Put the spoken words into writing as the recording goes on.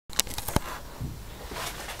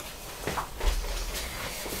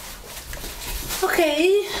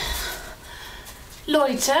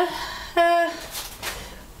Leute,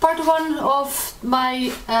 part 1 of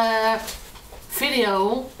my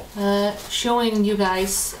video showing you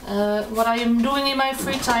guys what I am doing in my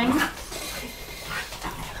free time.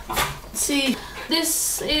 See,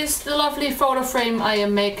 this is the lovely photo frame I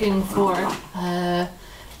am making for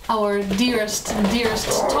our dearest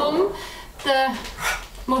Tom, the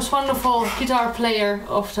most wonderful guitar player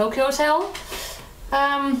of Tokio Hotel.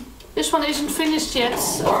 This one isn't finished yet.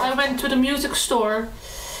 I went to the music store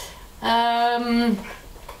about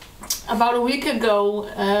a week ago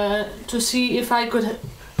to see if I could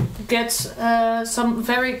get some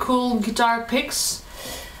very cool guitar picks,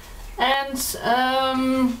 and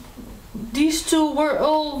these two were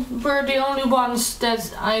the only ones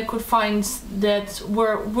that I could find that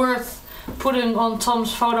were worth putting on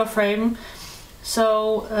Tom's photo frame.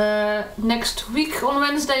 So next week on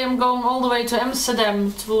Wednesday I'm going all the way to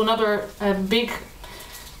Amsterdam to another big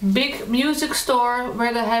music store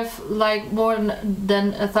where they have like more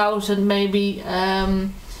than 1,000 maybe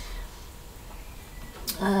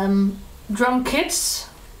drum kits.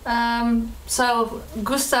 So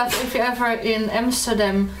Gustav, if you're ever in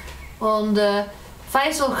Amsterdam on the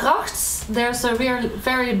Vijzelgracht, there's a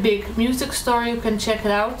very big music store, you can check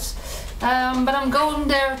it out. But I'm going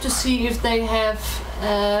there to see if they have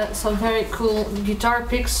some very cool guitar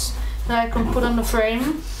picks that I can put on the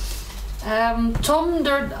frame. Tom,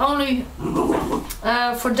 they're only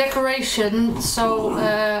for decoration, so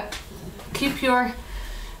keep your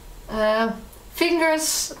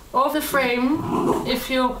fingers off the frame if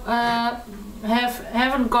you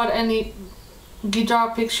haven't got any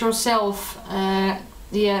guitar picks yourself.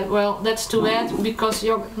 Yeah, well, that's too bad, because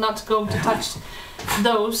you're not going to touch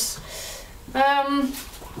those. I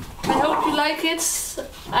hope you like it.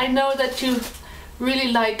 I know that you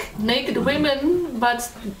really like naked women,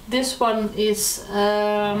 but this one is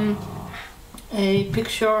a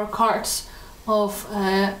picture card of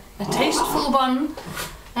a tasteful one,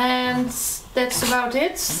 and that's about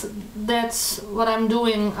it. That's what I'm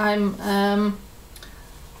doing. I'm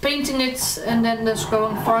painting it and then just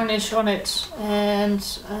going varnish on it, and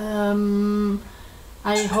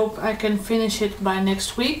I hope I can finish it by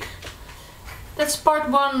next week. That's part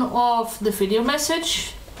 1 of the video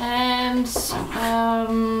message, and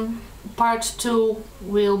part 2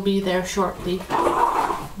 will be there shortly.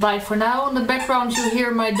 Bye for now. In the background you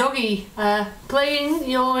hear my doggy playing.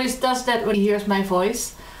 He always does that when he hears my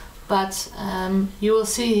voice, but you will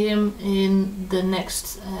see him in the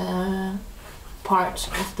next part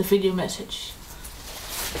of the video message.